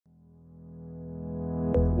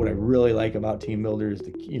really like about TeamBuildr is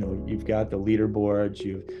you've got the leaderboards,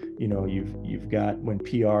 you've got when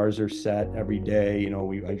PRs are set every day,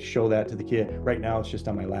 I show that to the kid. Right now it's just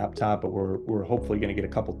on my laptop, but we're hopefully going to get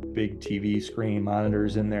a couple big TV screen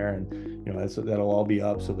monitors in there, and that'll all be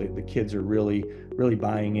up, so the kids are really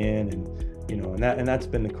buying in, and that's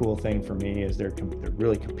been the cool thing for me is they're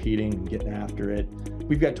really competing and getting after it.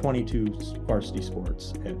 We've got 22 varsity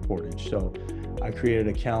sports at Portage, so I created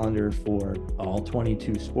a calendar for all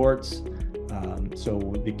 22 sports. So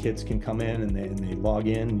the kids can come in and they log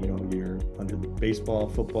in, you're under baseball,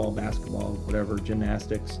 football, basketball, whatever,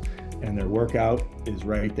 gymnastics, and their workout is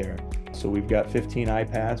right there. So we've got 15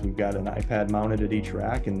 iPads. We've got an iPad mounted at each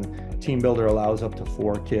rack, and TeamBuildr allows up to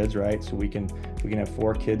 4 kids, right? So we can have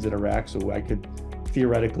 4 kids at a rack. So I could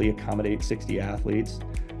theoretically accommodate 60 athletes.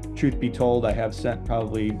 Truth be told, I have sent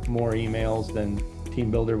probably more emails than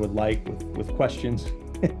TeamBuildr would like with questions.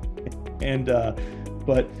 And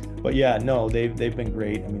but yeah, no, they've been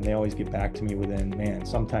great. I mean, they always get back to me within,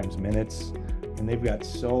 sometimes minutes, and they've got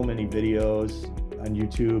so many videos on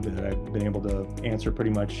YouTube that I've been able to answer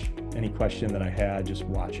pretty much any question that I had just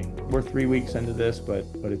watching. We're 3 weeks into this, but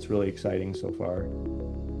it's really exciting so far.